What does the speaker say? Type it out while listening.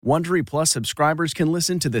Wondery Plus subscribers can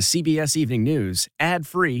listen to the CBS Evening News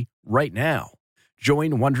ad-free right now.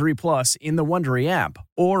 Join Wondery Plus in the Wondery app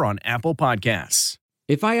or on Apple Podcasts.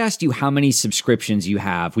 If I asked you how many subscriptions you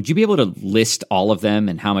have, would you be able to list all of them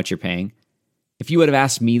and how much you're paying? If you would have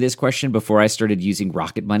asked me this question before I started using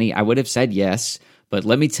Rocket Money, I would have said yes, but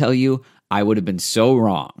let me tell you, I would have been so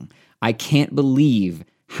wrong. I can't believe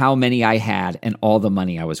how many I had and all the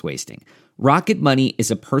money I was wasting. Rocket Money is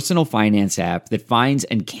a personal finance app that finds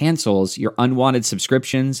and cancels your unwanted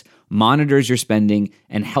subscriptions, monitors your spending,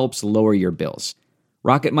 and helps lower your bills.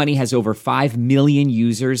 Rocket Money has over 5 million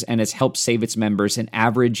users and has helped save its members an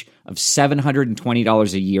average of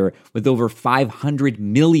 $720 a year with over 500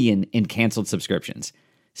 million in canceled subscriptions.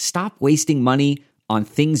 Stop wasting money on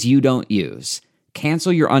things you don't use.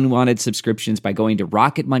 Cancel your unwanted subscriptions by going to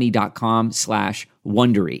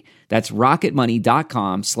rocketmoney.com/Wondery. That's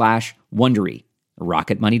rocketmoney.com/Wondery.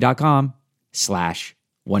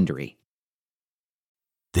 rocketmoney.com/Wondery.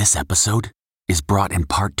 This episode is brought in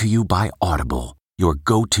part to you by Audible, your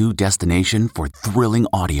go-to destination for thrilling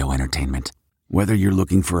audio entertainment. Whether you're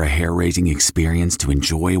looking for a hair-raising experience to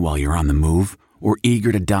enjoy while you're on the move or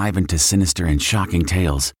eager to dive into sinister and shocking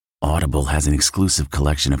tales, Audible has an exclusive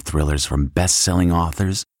collection of thrillers from best-selling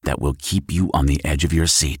authors that will keep you on the edge of your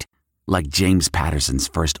seat. Like James Patterson's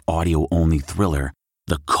first audio-only thriller,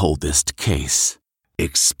 The Coldest Case.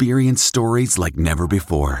 Experience stories like never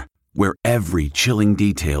before, where every chilling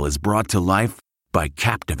detail is brought to life by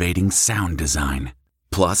captivating sound design.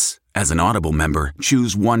 Plus, as an Audible member,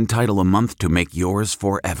 choose one title a month to make yours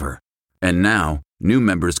forever. And now, new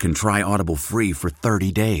members can try Audible free for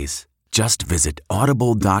 30 days. Just visit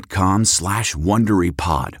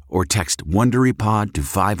audible.com/WonderyPod or text WonderyPod to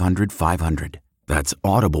 500-500. That's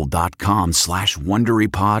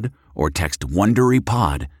audible.com/WonderyPod or text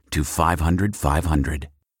WonderyPod to 500-500.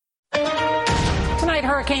 Tonight,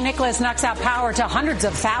 Hurricane Nicholas knocks out power to hundreds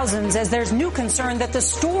of thousands as there's new concern that the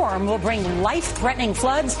storm will bring life-threatening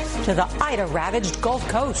floods to the Ida-ravaged Gulf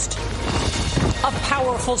Coast. A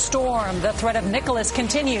powerful storm. The threat of Nicholas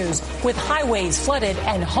continues with highways flooded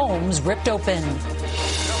and homes ripped open.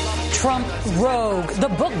 Trump rogue. The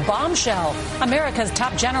book Bombshell. America's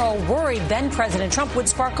top general worried then-President Trump would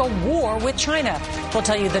spark a war with China. We'll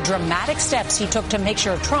tell you the dramatic steps he took to make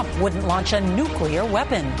sure Trump wouldn't launch a nuclear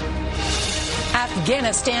weapon.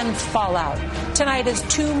 Afghanistan fallout. Tonight, as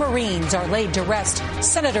 2 Marines are laid to rest,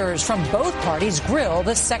 senators from both parties grill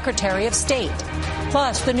the Secretary of State.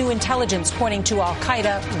 Plus, the new intelligence pointing to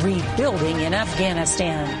al-Qaeda rebuilding in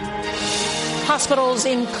Afghanistan. Hospitals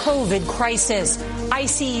in COVID crisis.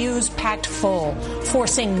 ICUs packed full,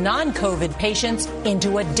 forcing non-COVID patients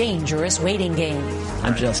into a dangerous waiting game.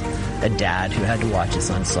 I'm just a dad who had to watch his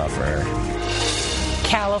son suffer.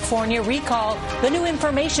 California recall. The new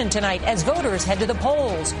information tonight as voters head to the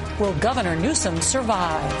polls. Will Governor Newsom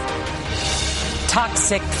survive?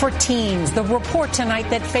 Toxic for teens. The report tonight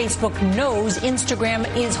that Facebook knows Instagram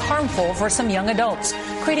is harmful for some young adults,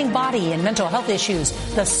 creating body and mental health issues.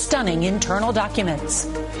 The stunning internal documents.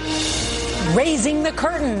 Raising the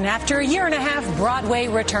curtain. After a year and a half, Broadway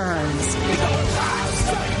returns.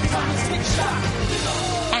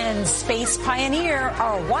 And Space Pioneer,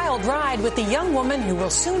 our wild ride with the young woman who will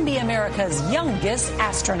soon be America's youngest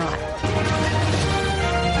astronaut.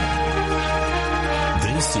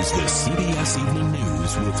 This is the CBS Evening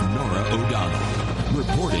News with Norah O'Donnell,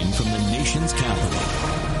 reporting from the nation's capital.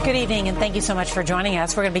 Good evening, and thank you so much for joining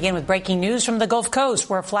us. We're going to begin with breaking news from the Gulf Coast,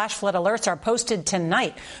 where flash flood alerts are posted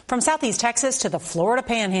tonight. From southeast Texas to the Florida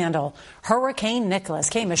Panhandle, Hurricane Nicholas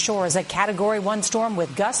came ashore as a Category 1 storm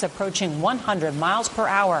with gusts approaching 100 miles per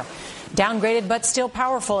hour. Downgraded but still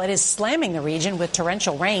powerful, it is slamming the region with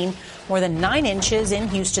torrential rain. More than 9 inches in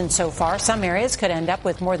Houston so far. Some areas could end up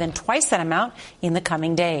with more than twice that amount in the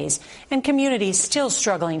coming days. And communities still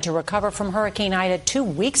struggling to recover from Hurricane Ida 2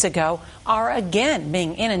 weeks ago are again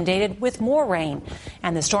being inundated with more rain.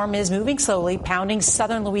 And the storm is moving slowly, pounding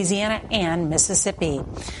southern Louisiana and Mississippi.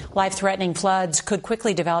 Life-threatening floods could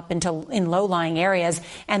quickly develop in low-lying areas,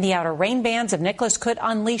 and the outer rain bands of Nicholas could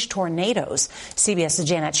unleash tornadoes. CBS's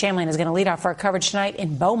Janet Shamlian is going to lead off our coverage tonight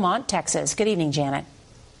in Beaumont, Texas. Good evening, Janet.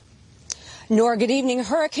 Nora, good evening.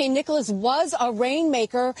 Hurricane Nicholas was a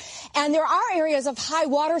rainmaker, and there are areas of high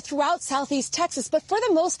water throughout southeast Texas, but for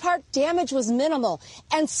the most part, damage was minimal,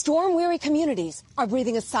 and storm-weary communities are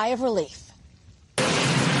breathing a sigh of relief.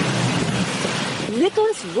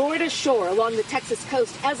 Nicholas roared ashore along the Texas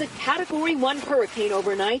coast as a Category 1 hurricane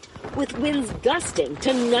overnight, with winds gusting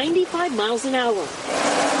to 95 miles an hour.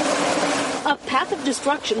 A path of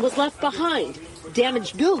destruction was left behind,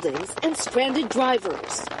 damaged buildings and stranded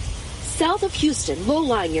drivers. South of Houston,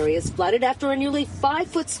 low-lying areas flooded after a nearly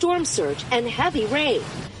 5-foot storm surge and heavy rain.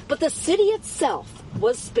 But the city itself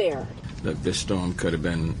was spared. Look, this storm could have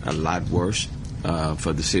been a lot worse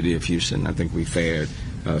for the city of Houston. I think we fared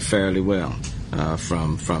fairly well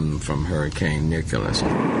from Hurricane Nicholas.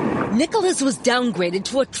 Nicholas was downgraded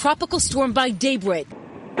to a tropical storm by daybreak.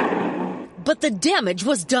 But the damage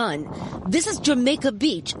was done. This is Jamaica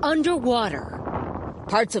Beach underwater.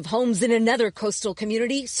 Parts of homes in another coastal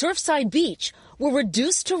community, Surfside Beach, were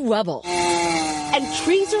reduced to rubble. And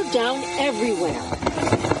trees are down everywhere.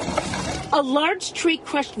 A large tree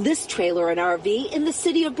crushed this trailer and RV in the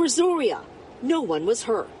city of Brazoria. No one was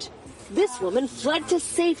hurt. This woman fled to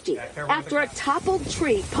safety after a toppled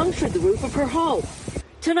tree punctured the roof of her home.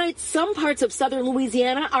 Tonight, some parts of southern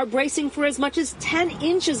Louisiana are bracing for as much as 10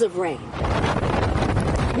 inches of rain.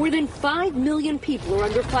 More than 5 million people are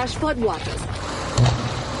under flash flood watches.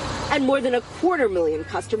 And more than 250,000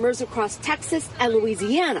 customers across Texas and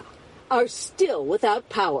Louisiana are still without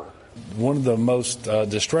power. One of the most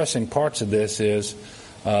distressing parts of this is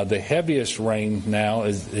the heaviest rain now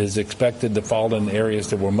is expected to fall in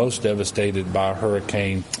areas that were most devastated by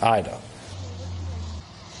Hurricane Ida.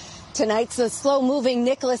 Tonight, the slow-moving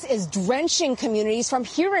Nicholas is drenching communities from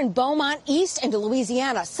here in Beaumont east into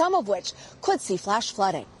Louisiana, some of which could see flash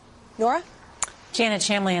flooding. Nora? Janet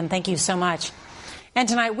Shamlian, thank you so much. And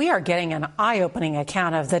tonight we are getting an eye-opening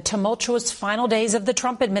account of the tumultuous final days of the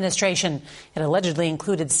Trump administration. It allegedly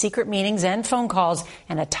included secret meetings and phone calls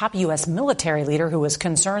and a top U.S. military leader who was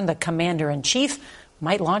concerned the commander-in-chief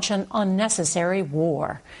might launch an unnecessary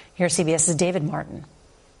war. Here's CBS's David Martin.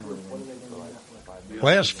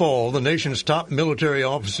 Last fall, the nation's top military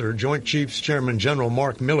officer, Joint Chiefs Chairman General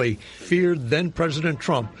Mark Milley, feared then-President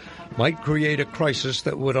Trump might create a crisis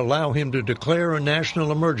that would allow him to declare a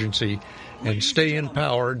national emergency and stay in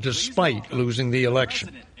power despite losing the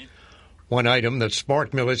election. One item that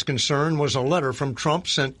sparked Milley's concern was a letter from Trump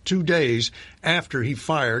sent 2 days after he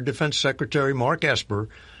fired Defense Secretary Mark Esper,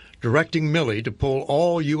 directing Milley to pull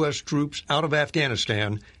all U.S. troops out of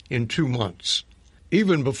Afghanistan in 2 months.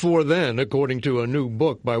 Even before then, according to a new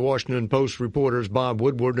book by Washington Post reporters Bob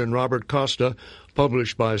Woodward and Robert Costa,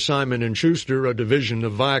 published by Simon & Schuster, a division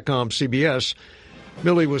of Viacom-CBS,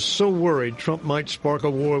 Milley was so worried Trump might spark a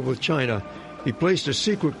war with China, he placed a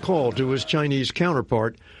secret call to his Chinese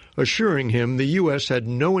counterpart, assuring him the U.S. had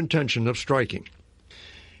no intention of striking.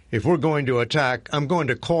 "If we're going to attack, I'm going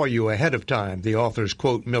to call you ahead of time," the author's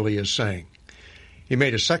quote Milley is saying. He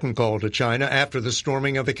made a second call to China after the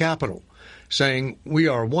storming of the Capitol, saying, "We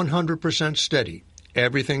are 100% steady.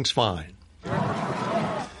 Everything's fine."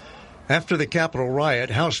 After the Capitol riot,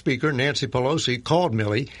 House Speaker Nancy Pelosi called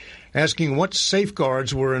Milley, asking what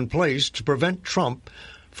safeguards were in place to prevent Trump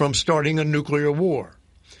from starting a nuclear war.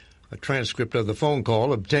 A transcript of the phone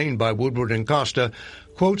call obtained by Woodward and Costa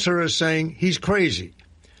quotes her as saying, "He's crazy."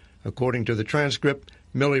 According to the transcript,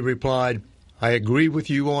 Milley replied, "I agree with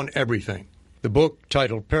you on everything." The book,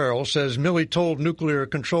 titled Peril, says Milley told nuclear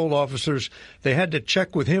control officers they had to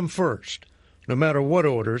check with him first, no matter what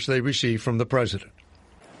orders they received from the president.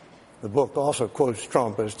 The book also quotes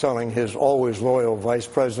Trump as telling his always loyal Vice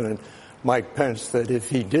President Mike Pence that if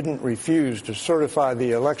he didn't refuse to certify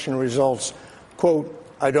the election results, quote,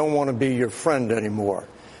 "I don't want to be your friend anymore."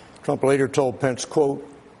 Trump later told Pence, quote,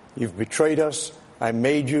 "You've betrayed us. I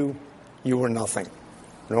made you. You were nothing."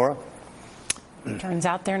 Nora? Turns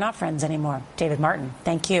out they're not friends anymore. David Martin,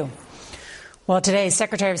 thank you. Well, today,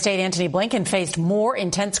 Secretary of State Antony Blinken faced more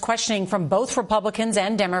intense questioning from both Republicans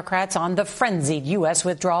and Democrats on the frenzied U.S.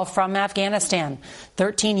 withdrawal from Afghanistan.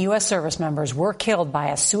 13 U.S. service members were killed by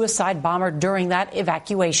a suicide bomber during that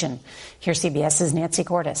evacuation. Here's CBS's Nancy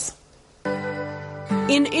Cordes.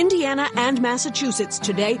 In Indiana and Massachusetts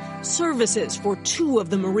today, services for 2 of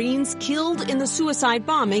the Marines killed in the suicide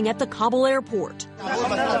bombing at the Kabul airport.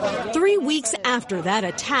 3 weeks after that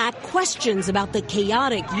attack, questions about the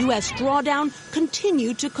chaotic U.S. drawdown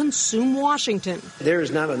continue to consume Washington. There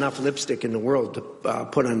is not enough lipstick in the world to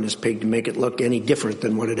put on this pig to make it look any different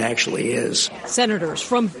than what it actually is. Senators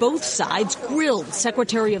from both sides grilled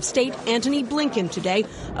Secretary of State Antony Blinken today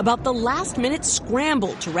about the last-minute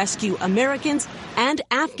scramble to rescue Americans and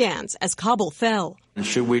Afghans as Kabul fell.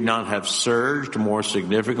 Should we not have surged more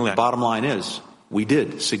significantly? Bottom line is, we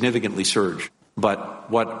did significantly surge. But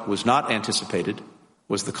what was not anticipated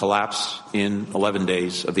was the collapse in 11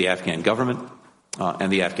 days of the Afghan government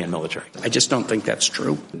and the Afghan military. I just don't think that's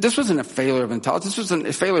true. This wasn't a failure of intelligence. This was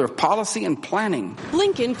a failure of policy and planning.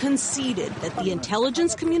 Blinken conceded that the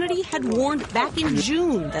intelligence community had warned back in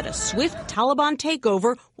June that a swift Taliban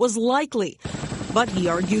takeover was likely. But he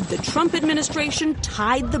argued the Trump administration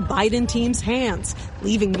tied the Biden team's hands,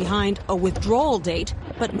 leaving behind a withdrawal date,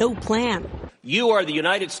 but no plan. You are the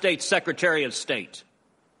United States Secretary of State.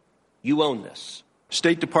 You own this.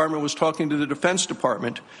 State Department was talking to the Defense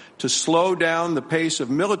Department to slow down the pace of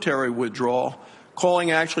military withdrawal,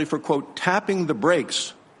 calling actually for, quote, tapping the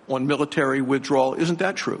brakes on military withdrawal. Isn't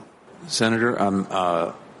that true? Senator, I'm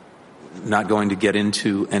not going to get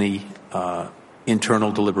into any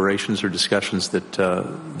internal deliberations or discussions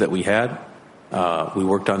that we had. We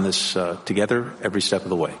worked on this together every step of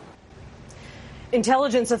the way.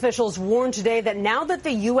 Intelligence officials warned today that now that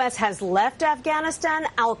the U.S. has left Afghanistan,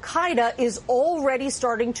 al-Qaeda is already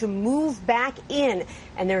starting to move back in.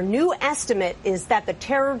 And their new estimate is that the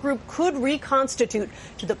terror group could reconstitute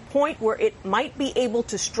to the point where it might be able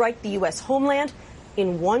to strike the U.S. homeland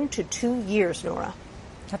in 1 to 2 years, Nora.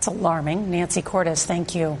 That's alarming. Nancy Cordes,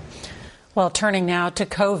 thank you. Well, turning now to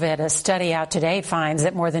COVID, a study out today finds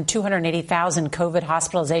that more than 280,000 COVID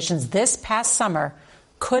hospitalizations this past summer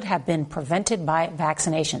could have been prevented by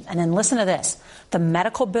vaccination. And then listen to this. The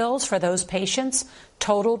medical bills for those patients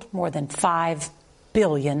totaled more than $5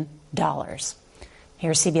 billion.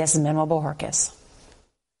 Here's CBS's Manuel Bojorquez.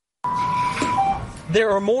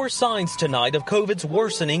 There are more signs tonight of COVID's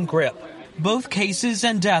worsening grip. Both cases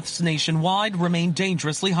and deaths nationwide remain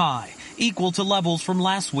dangerously high, equal to levels from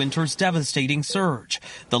last winter's devastating surge.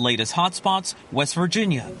 The latest hotspots, West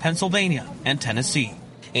Virginia, Pennsylvania, and Tennessee.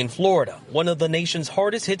 In Florida, one of the nation's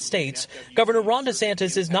hardest hit states, Governor Ron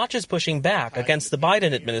DeSantis is not just pushing back against the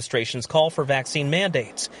Biden administration's call for vaccine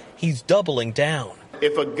mandates. He's doubling down.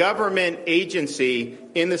 If a government agency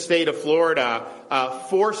in the state of Florida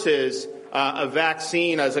forces a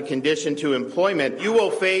vaccine as a condition to employment, you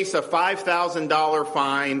will face a $5,000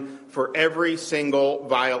 fine for every single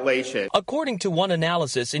violation. According to one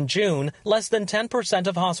analysis in June, less than 10%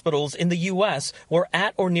 of hospitals in the U.S. were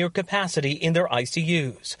at or near capacity in their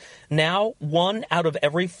ICUs. Now, 1 out of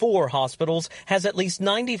every 4 hospitals has at least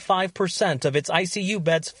 95% of its ICU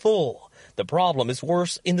beds full. The problem is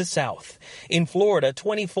worse in the South. In Florida,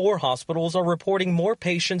 24 hospitals are reporting more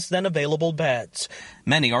patients than available beds.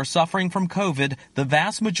 Many are suffering from COVID, the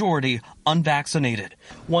vast majority unvaccinated.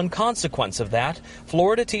 One consequence of that,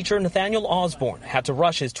 Florida teacher Nathaniel Osborne had to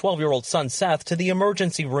rush his 12-year-old son Seth to the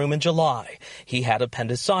emergency room in July. He had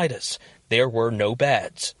appendicitis. There were no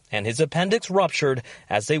beds, and his appendix ruptured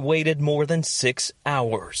as they waited more than 6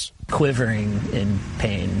 hours. Quivering in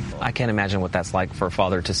pain. I can't imagine what that's like for a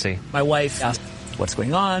father to see. My wife asked, "What's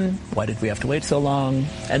going on? Why did we have to wait so long?"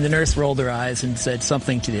 And the nurse rolled her eyes and said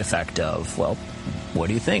something to the effect of, "Well, what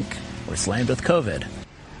do you think? We're slammed with COVID."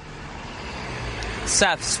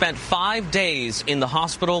 Seth spent 5 days in the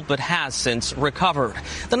hospital but has since recovered.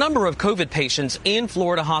 The number of COVID patients in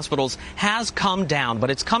Florida hospitals has come down, but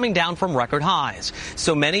it's coming down from record highs.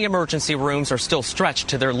 So many emergency rooms are still stretched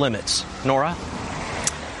to their limits. Nora?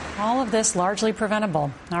 All of this largely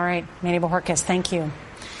preventable. All right, Manny Bojorquez, thank you.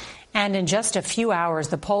 And in just a few hours,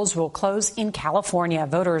 the polls will close in California.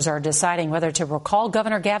 Voters are deciding whether to recall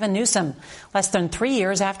Governor Gavin Newsom less than 3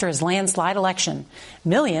 years after his landslide election.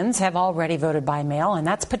 Millions have already voted by mail, and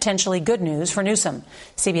that's potentially good news for Newsom.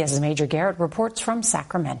 CBS's Major Garrett reports from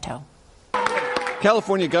Sacramento.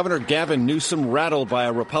 California Governor Gavin Newsom, rattled by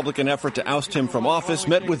a Republican effort to oust him from office,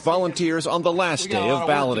 met with volunteers on the last day of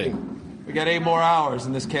balloting. We got 8 more hours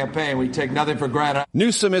in this campaign. We take nothing for granted.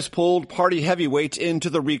 Newsom has pulled party heavyweights into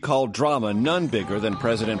the recall drama, none bigger than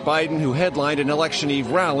President Biden, who headlined an election eve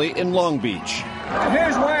rally in Long Beach.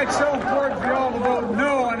 Here's why it's so important for you all to vote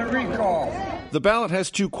no on the recall. The ballot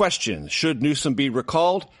has 2 questions. Should Newsom be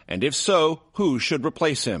recalled? And if so, who should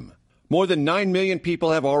replace him? More than 9 million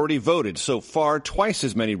people have already voted. So far, twice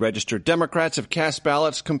as many registered Democrats have cast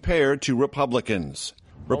ballots compared to Republicans.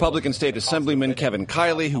 Republican State Assemblyman Kevin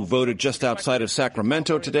Kiley, who voted just outside of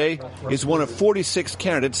Sacramento today, is one of 46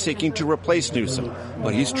 candidates seeking to replace Newsom,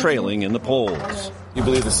 but he's trailing in the polls. You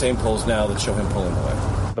believe the same polls now that show him pulling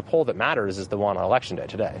away? The poll that matters is the one on Election Day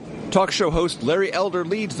today. Talk show host Larry Elder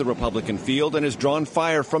leads the Republican field and has drawn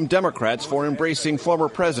fire from Democrats for embracing former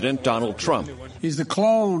President Donald Trump. He's the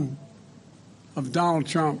clone of Donald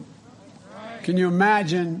Trump. Can you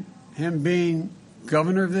imagine him being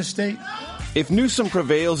governor of this state? If Newsom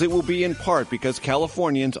prevails, it will be in part because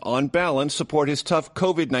Californians, on balance, support his tough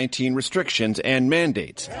COVID-19 restrictions and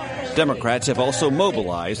mandates. Democrats have also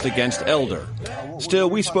mobilized against Elder. Still,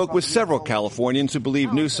 we spoke with several Californians who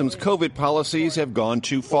believe Newsom's COVID policies have gone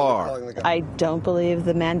too far. I don't believe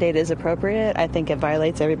the mandate is appropriate. I think it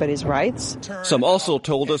violates everybody's rights. Some also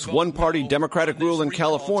told us one-party Democratic rule in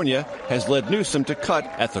California has led Newsom to cut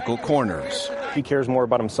ethical corners. He cares more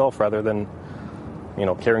about himself rather than,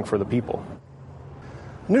 caring for the people.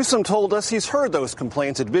 Newsom told us he's heard those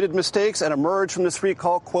complaints, admitted mistakes, and emerged from this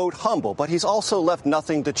recall, quote, humble. But he's also left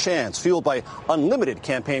nothing to chance. Fueled by unlimited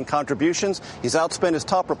campaign contributions, he's outspent his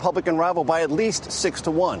top Republican rival by at least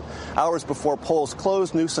 6-1. Hours before polls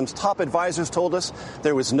closed, Newsom's top advisors told us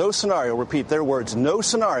there was no scenario, repeat their words, no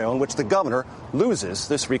scenario in which the governor loses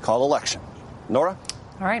this recall election. Nora?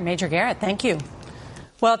 All right, Major Garrett, thank you.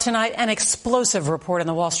 Well, tonight, an explosive report in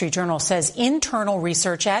the Wall Street Journal says internal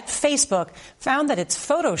research at Facebook found that its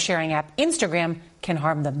photo-sharing app, Instagram, can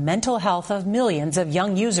harm the mental health of millions of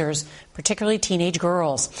young users, particularly teenage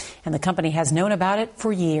girls. And the company has known about it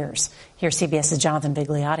for years. Here's CBS's Jonathan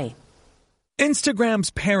Vigliotti.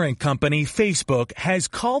 Instagram's parent company, Facebook, has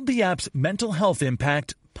called the app's mental health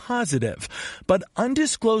impact positive, but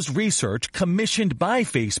undisclosed research commissioned by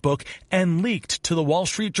Facebook and leaked to the Wall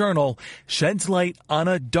Street Journal sheds light on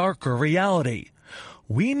a darker reality.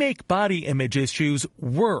 We make body image issues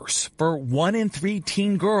worse for 1 in 3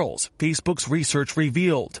 teen girls, Facebook's research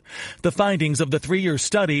revealed. The findings of the 3-year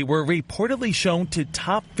study were reportedly shown to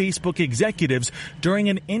top Facebook executives during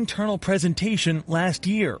an internal presentation last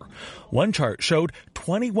year. One chart showed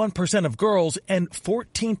 21% of girls and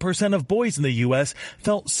 14% of boys in the U.S.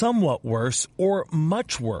 felt somewhat worse or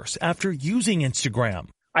much worse after using Instagram.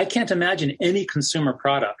 I can't imagine any consumer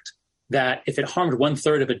product that if it harmed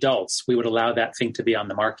 1/3 of adults, we would allow that thing to be on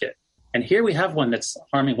the market. And here we have one that's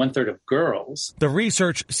harming 1/3 of girls. The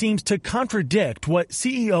research seems to contradict what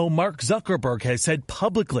CEO Mark Zuckerberg has said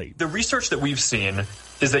publicly. The research that we've seen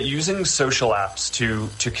is that using social apps to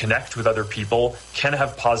connect with other people can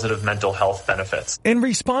have positive mental health benefits. In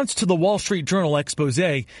response to the Wall Street Journal expose,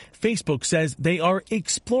 Facebook says they are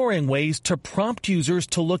exploring ways to prompt users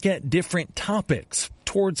to look at different topics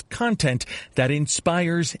towards content that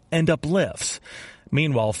inspires and uplifts.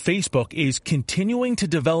 Meanwhile, Facebook is continuing to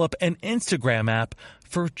develop an Instagram app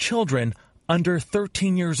for children under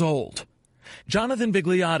 13 years old. Jonathan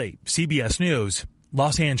Vigliotti, CBS News,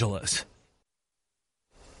 Los Angeles.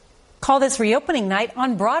 Call this reopening night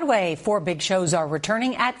on Broadway. 4 big shows are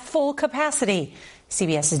returning at full capacity.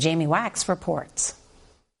 CBS's Jamie Wax reports.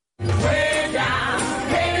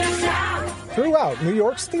 Throughout New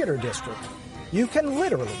York's theater district, you can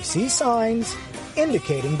literally see signs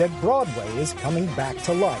indicating that Broadway is coming back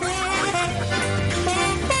to life.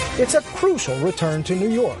 It's a crucial return to New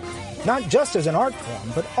York, not just as an art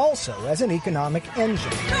form, but also as an economic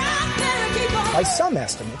engine. By some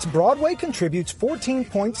estimates, Broadway contributes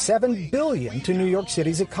 $14.7 billion to New York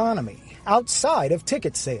City's economy, outside of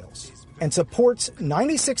ticket sales, and supports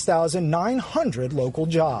 96,900 local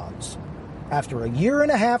jobs. After a year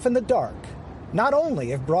and a half in the dark, not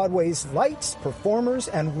only have Broadway's lights, performers,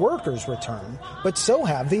 and workers returned, but so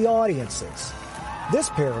have the audiences. This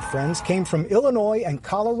pair of friends came from Illinois and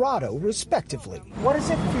Colorado, respectively. What does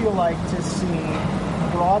it feel like to see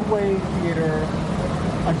Broadway theater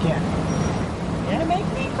again? Gonna make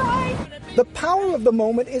me cry. The power of the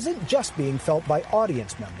moment isn't just being felt by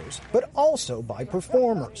audience members, but also by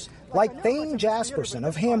performers, like Thane Jasperson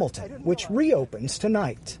of Hamilton, which reopens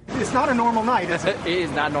tonight. It's not a normal night, is it? It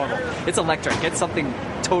is not normal. It's electric. It's something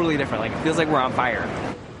totally different. Like, it feels like we're on fire.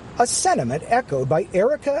 A sentiment echoed by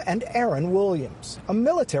Erica and Aaron Williams, a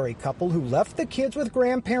military couple who left the kids with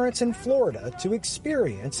grandparents in Florida to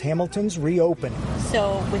experience Hamilton's reopening.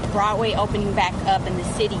 So with Broadway opening back up and the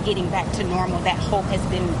city getting back to normal, that hope has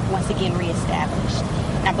been once again reestablished.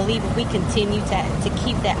 And I believe if we continue to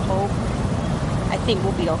keep that hope, I think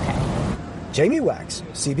we'll be okay. Jamie Wax,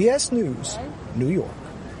 CBS News, New York.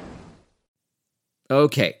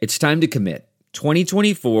 Okay, it's time to commit.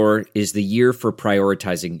 2024 is the year for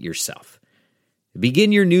prioritizing yourself.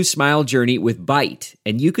 Begin your new smile journey with Byte,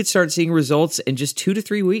 and you could start seeing results in just 2 to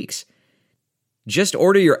 3 weeks. Just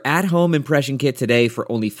order your at-home impression kit today for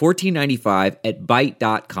only $14.95 at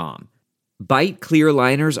Byte.com. Byte clear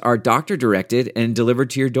liners are doctor-directed and delivered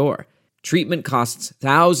to your door. Treatment costs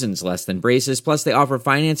thousands less than braces, plus they offer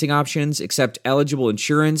financing options, accept eligible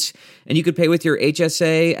insurance, and you could pay with your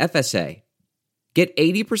HSA, FSA. Get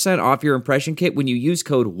 80% off your impression kit when you use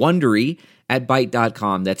code WONDERY at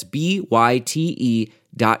Byte.com. That's BYTE.com.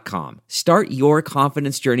 Start your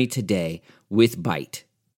confidence journey today with Byte.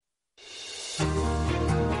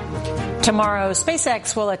 Tomorrow,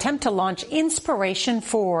 SpaceX will attempt to launch Inspiration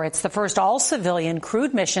 4. It's the first all-civilian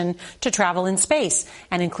crewed mission to travel in space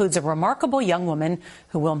and includes a remarkable young woman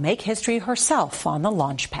who will make history herself on the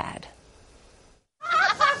launch pad.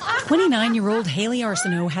 29-year-old Haley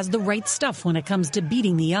Arsenault has the right stuff when it comes to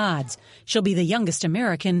beating the odds. She'll be the youngest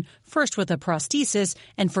American, first with a prosthesis,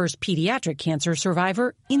 and first pediatric cancer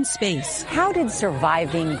survivor in space. How did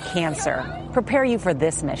surviving cancer prepare you for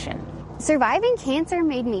this mission? Surviving cancer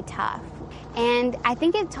made me tough. And I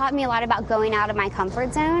think it taught me a lot about going out of my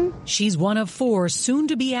comfort zone. She's one of 4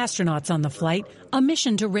 soon-to-be astronauts on the flight, a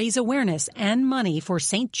mission to raise awareness and money for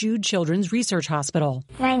St. Jude Children's Research Hospital.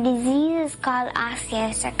 My disease is called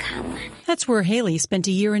osteosarcoma. That's where Haley spent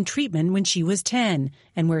a year in treatment when she was 10,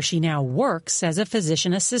 and where she now works as a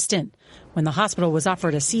physician assistant. When the hospital was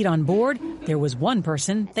offered a seat on board, there was one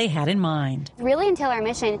person they had in mind. Really, until our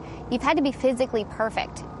mission, you've had to be physically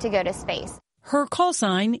perfect to go to space. Her call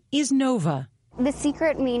sign is Nova. The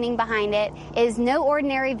secret meaning behind it is no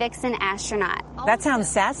ordinary vixen astronaut. That sounds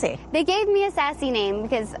sassy. They gave me a sassy name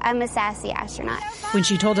because I'm a sassy astronaut. When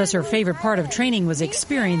she told us her favorite part of training was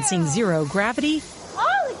experiencing zero gravity,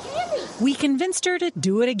 we convinced her to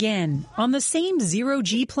do it again on the same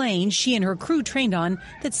zero-G plane she and her crew trained on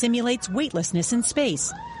that simulates weightlessness in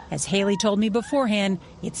space. As Haley told me beforehand,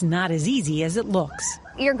 it's not as easy as it looks.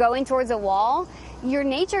 You're going towards a wall. Your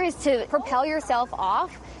nature is to propel yourself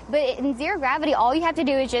off. But in zero gravity, all you have to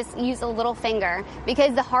do is just use a little finger,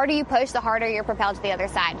 because the harder you push, the harder you're propelled to the other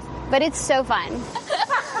side. But it's so fun.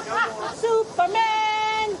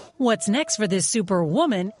 Superman! What's next for this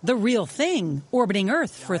superwoman? The real thing, orbiting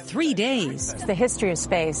Earth for 3 days. The history of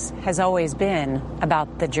space has always been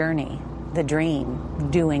about the journey, the dream,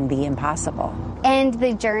 doing the impossible. And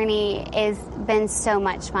the journey has been so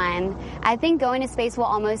much fun. I think going to space will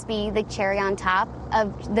almost be the cherry on top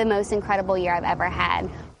of the most incredible year I've ever had.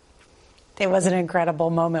 It was an incredible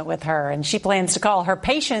moment with her, and she plans to call her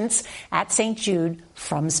patients at St. Jude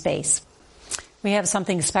from space. We have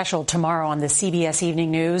something special tomorrow on the CBS Evening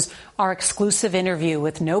News, our exclusive interview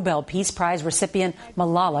with Nobel Peace Prize recipient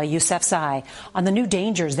Malala Yousafzai on the new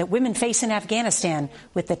dangers that women face in Afghanistan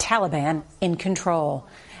with the Taliban in control.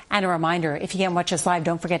 And a reminder, if you can't watch us live,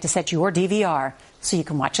 don't forget to set your DVR so you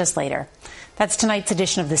can watch us later. That's tonight's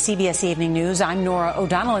edition of the CBS Evening News. I'm Norah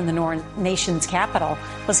O'Donnell in the nation's capital.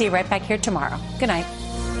 We'll see you right back here tomorrow. Good night.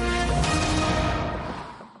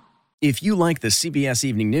 If you like the CBS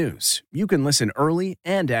Evening News, you can listen early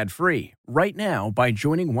and ad-free right now by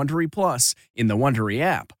joining Wondery Plus in the Wondery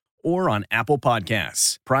app or on Apple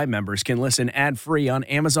Podcasts. Prime members can listen ad-free on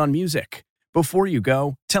Amazon Music. Before you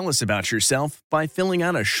go, tell us about yourself by filling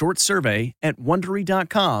out a short survey at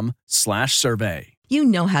Wondery.com/survey. You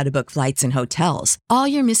know how to book flights and hotels. All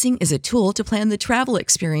you're missing is a tool to plan the travel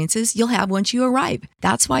experiences you'll have once you arrive.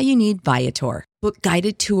 That's why you need Viator. Book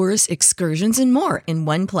guided tours, excursions, and more in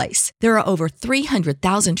one place. There are over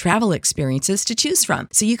 300,000 travel experiences to choose from,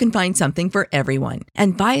 so you can find something for everyone.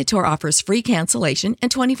 And Viator offers free cancellation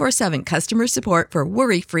and 24/7 customer support for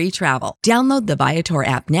worry-free travel. Download the Viator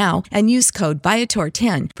app now and use code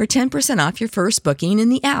Viator10 for 10% off your first booking in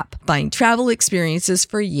the app. Find travel experiences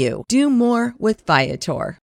for you. Do more with Viator.